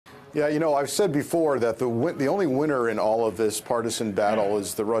Yeah, you know, I've said before that the only winner in all of this partisan battle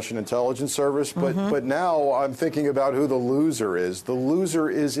is the Russian intelligence service, but now I'm thinking about who the loser is. The loser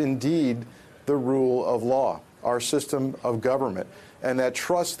is indeed the rule of law, our system of government, and that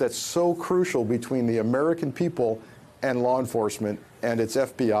trust that's so crucial between the American people and law enforcement and its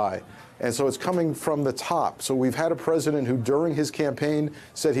FBI. And so it's coming from the top. So we've had a president who, during his campaign,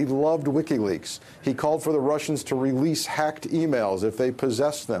 said he loved WikiLeaks. He called for the Russians to release hacked emails if they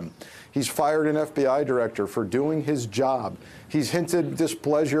possessed them. He's fired an FBI director for doing his job. He's hinted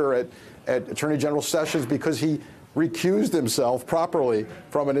displeasure at Attorney General Sessions because he recused himself properly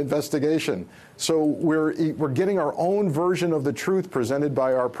from an investigation. So we're getting our own version of the truth presented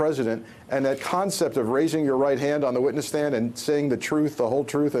by our president, and that concept of raising your right hand on the witness stand and saying the truth, the whole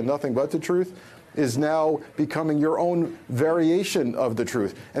truth, and nothing but the truth is now becoming your own variation of the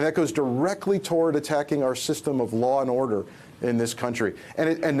truth. And that goes directly toward attacking our system of law and order in this country.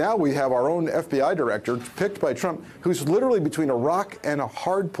 And now we have our own FBI director picked by Trump, who's literally between a rock and a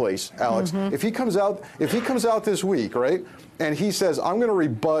hard place, Alex. If he comes out this week, right, and he says, I'm going to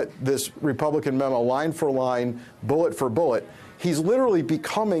rebut this Republican memo line for line, bullet for bullet, he's literally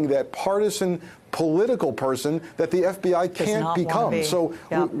becoming that partisan political person that the FBI can't become. So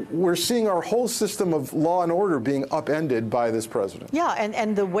we're seeing our whole system of law and order being upended by this president. Yeah,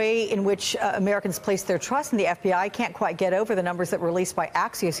 and the way in which Americans place their trust in the FBI can't quite get over the numbers that were released by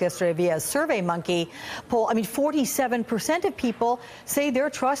Axios yesterday via a SurveyMonkey poll. I mean, 47% of people say their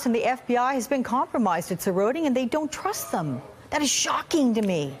trust in the FBI has been compromised. It's eroding, and they don't trust them. That is shocking to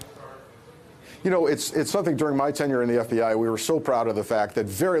me. You know, it's something during my tenure in the FBI, we were so proud of the fact that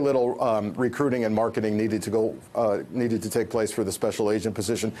very little recruiting and marketing needed to take place for the special agent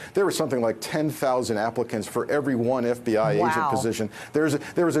position. There was something like 10,000 applicants for every one FBI agent position.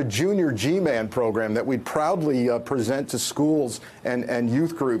 There was a junior G-Man program that we'd proudly present to schools and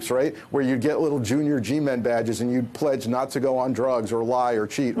youth groups, right, where you'd get little junior G-Men badges and you'd pledge not to go on drugs or lie or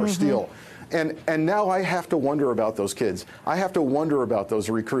cheat or steal. And now I have to wonder about those kids. I have to wonder about those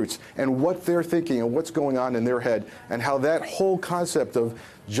recruits and what they're thinking and what's going on in their head and how that whole concept of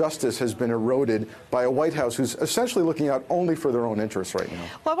justice has been eroded by a White House who's essentially looking out only for their own interests right now.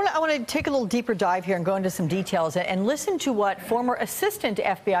 Well, I want to take a little deeper dive here and go into some details and listen to what former assistant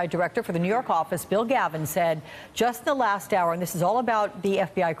FBI director for the New York office, Bill Gavin, said just in the last hour. And this is all about the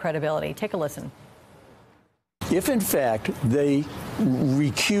FBI credibility. Take a listen. If, in fact, they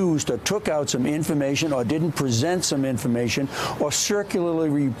recused or took out some information or didn't present some information or circularly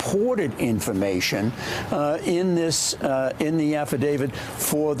reported information in the affidavit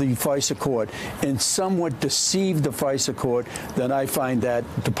for the FISA court and somewhat deceived the FISA court, then I find that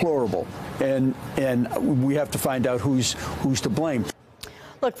deplorable. And we have to find out who's to blame.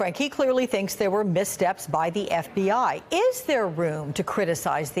 Look, Frank, he clearly thinks there were missteps by the FBI. Is there room to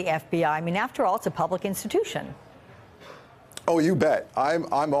criticize the FBI? I mean, after all, it's a public institution. Oh, you bet. I'm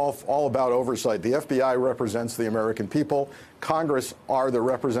all about oversight. The FBI represents the American people. Congress are the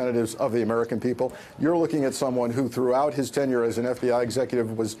representatives of the American people. You're looking at someone who, throughout his tenure as an FBI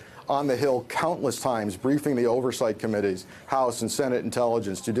executive, was on the Hill countless times, briefing the oversight committees, House and Senate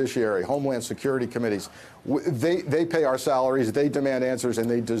Intelligence, Judiciary, Homeland Security committees. They pay our salaries, they demand answers, and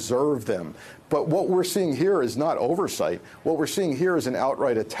they deserve them. But what we're seeing here is not oversight. What we're seeing here is an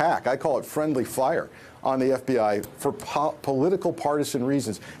outright attack. I call it friendly fire on the FBI for political partisan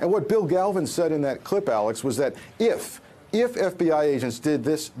reasons. And what Bill Galvin said in that clip, Alex, was that if FBI agents did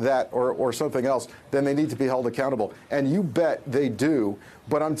this, that, or something else, then they need to be held accountable. And you bet they do.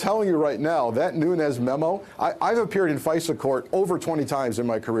 But I'm telling you right now, that Nunes memo, I've appeared in FISA court over 20 times in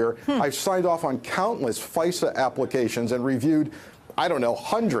my career. I've signed off on countless FISA applications and reviewed, I don't know,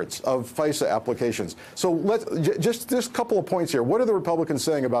 hundreds of FISA applications. So just a couple of points here. What are the Republicans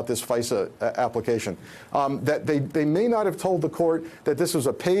saying about this FISA application? That they may not have told the court that this was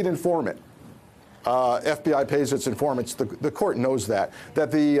a paid informant. FBI pays its informants. The court knows that.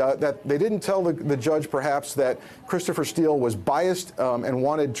 That they didn't tell the judge, perhaps, that Christopher Steele was biased and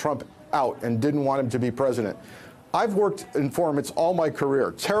wanted Trump out and didn't want him to be president. I've worked informants all my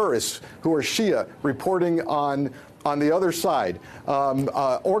career. Terrorists who are Shia reporting on the other side,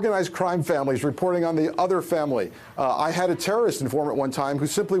 organized crime families reporting on the other family. I had a terrorist informant one time who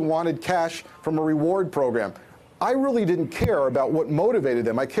simply wanted cash from a reward program. I really didn't care about what motivated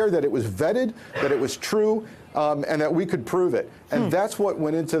them. I cared that it was vetted, that it was true, and that we could prove it. And that's what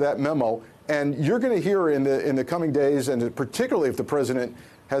went into that memo. And you're going to hear in the coming days, and particularly if the president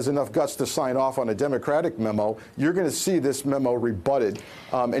has enough guts to sign off on a Democratic memo, you're going to see this memo rebutted,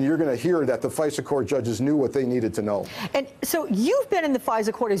 and you're going to hear that the FISA court judges knew what they needed to know. And so you've been in the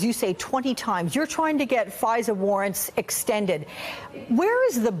FISA court, as you say, 20 times. You're trying to get FISA warrants extended. Where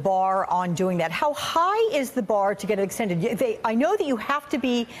is the bar on doing that? How high is the bar to get it extended? I know that you have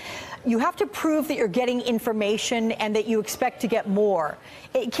to prove that you're getting information and that you expect to get more.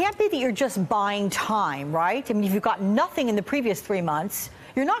 It can't be that you're just buying time, right? I mean, if you've got nothing in the previous 3 months,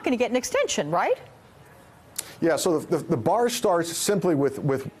 you're not going to get an extension, right? Yeah, so the bar starts simply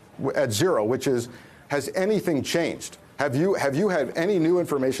at zero, which is, has anything changed? Have you had any new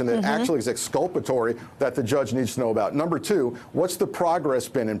information that actually is exculpatory that the judge needs to know about? Number two, what's the progress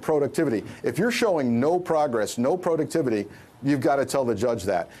been in productivity? If you're showing no progress, no productivity, you've got to tell the judge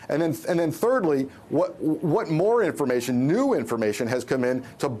that. And then thirdly, what more information, new information, has come in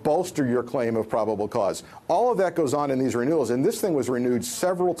to bolster your claim of probable cause? All of that goes on in these renewals, and this thing was renewed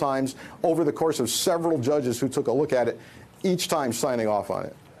several times over the course of several judges who took a look at it, each time signing off on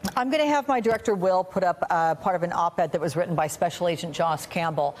it. I'm going to have my director, Will, put up part of an op-ed that was written by Special Agent Joss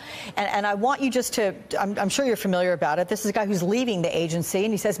Campbell. And I want you just to, I'm sure you're familiar about it. This is a guy who's leaving the agency,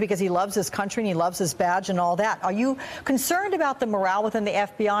 and he says because he loves his country and he loves his badge and all that. Are you concerned about the morale within the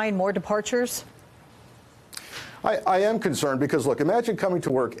FBI and more departures? I am concerned because, look, imagine coming to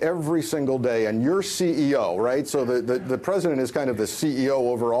work every single day and you're CEO, right? So the president is kind of the CEO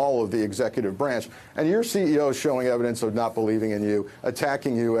over all of the executive branch, and your CEO is showing evidence of not believing in you,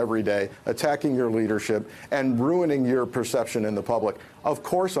 attacking you every day, attacking your leadership, and ruining your perception in the public. Of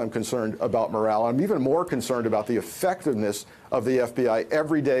course I'm concerned about morale. I'm even more concerned about the effectiveness of the FBI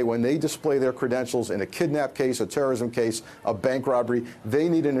every day when they display their credentials in a kidnap case, a terrorism case, a bank robbery. They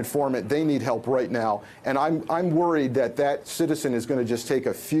need an informant. They need help right now. And I'm worried that that citizen is going to just take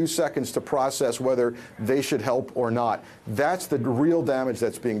a few seconds to process whether they should help or not. That's the real damage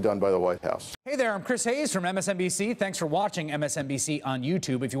that's being done by the White House. Hey there, I'm Chris Hayes from MSNBC. Thanks for watching MSNBC on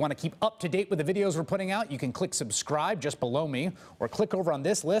YouTube. If you want to keep up to date with the videos we're putting out, you can click subscribe just below me or click over on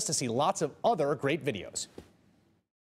this list to see lots of other great videos.